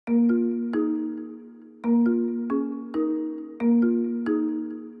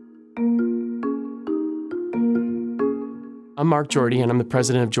I'm Mark Jordi, and I'm the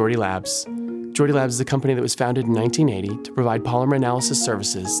president of Jordi Labs. Jordi Labs is a company that was founded in 1980 to provide polymer analysis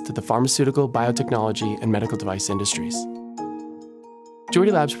services to the pharmaceutical, biotechnology, and medical device industries.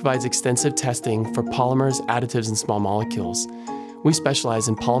 Jordi Labs provides extensive testing for polymers, additives, and small molecules. We specialize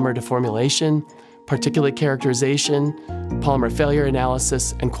in polymer deformulation, particulate characterization, polymer failure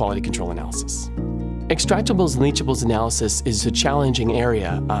analysis, and quality control analysis. Extractables and leachables analysis is a challenging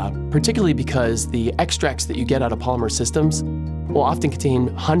area, particularly because the extracts that you get out of polymer systems will often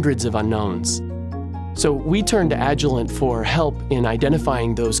contain hundreds of unknowns. So we turned to Agilent for help in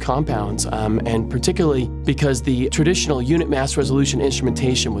identifying those compounds, and particularly because the traditional unit mass resolution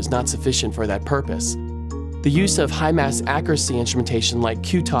instrumentation was not sufficient for that purpose. The use of high mass accuracy instrumentation like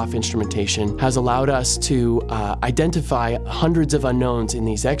QTOF instrumentation has allowed us to identify hundreds of unknowns in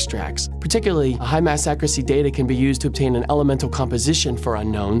these extracts. Particularly, high mass accuracy data can be used to obtain an elemental composition for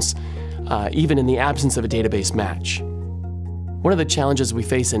unknowns, even in the absence of a database match. One of the challenges we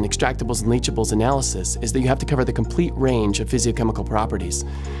face in extractables and leachables analysis is that you have to cover the complete range of physiochemical properties,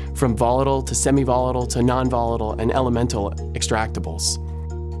 from volatile to semi-volatile to non-volatile and elemental extractables.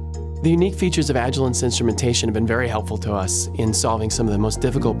 The unique features of Agilent's instrumentation have been very helpful to us in solving some of the most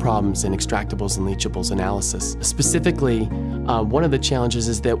difficult problems in extractables and leachables analysis. Specifically, one of the challenges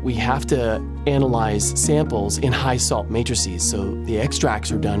is that we have to analyze samples in high salt matrices, so the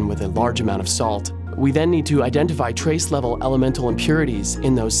extracts are done with a large amount of salt. We then need to identify trace-level elemental impurities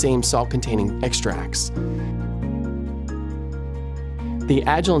in those same salt-containing extracts. The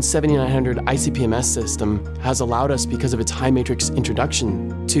Agilent 7900 ICP-MS system has allowed us, because of its high matrix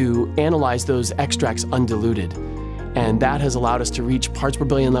introduction, to analyze those extracts undiluted. And that has allowed us to reach parts per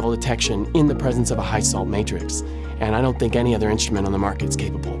billion level detection in the presence of a high salt matrix. And I don't think any other instrument on the market is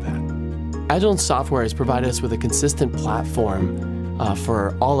capable of that. Agilent software has provided us with a consistent platform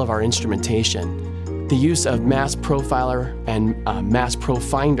for all of our instrumentation. The use of Mass Profiler and Mass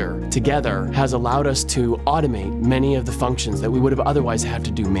Profinder together has allowed us to automate many of the functions that we would have otherwise had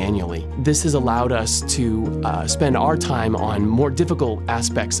to do manually. This has allowed us to spend our time on more difficult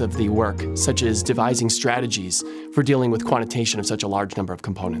aspects of the work, such as devising strategies for dealing with quantitation of such a large number of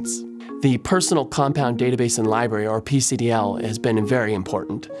components. The Personal Compound Database and Library, or PCDL, has been very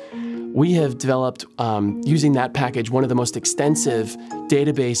important. We have developed, using that package, one of the most extensive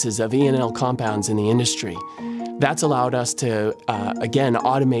databases of ENL compounds in the industry. That's allowed us to, again,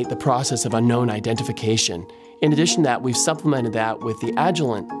 automate the process of unknown identification. In addition to that, we've supplemented that with the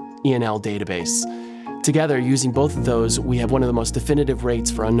Agilent ENL database. Together, using both of those, we have one of the most definitive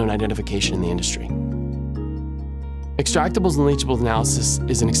rates for unknown identification in the industry. Extractables and leachables analysis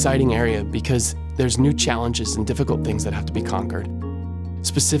is an exciting area because there's new challenges and difficult things that have to be conquered.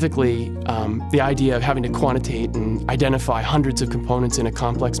 Specifically, the idea of having to quantitate and identify hundreds of components in a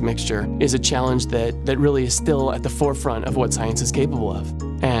complex mixture is a challenge that really is still at the forefront of what science is capable of.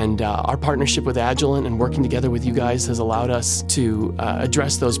 And our partnership with Agilent and working together with you guys has allowed us to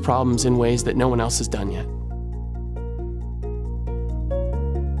address those problems in ways that no one else has done yet.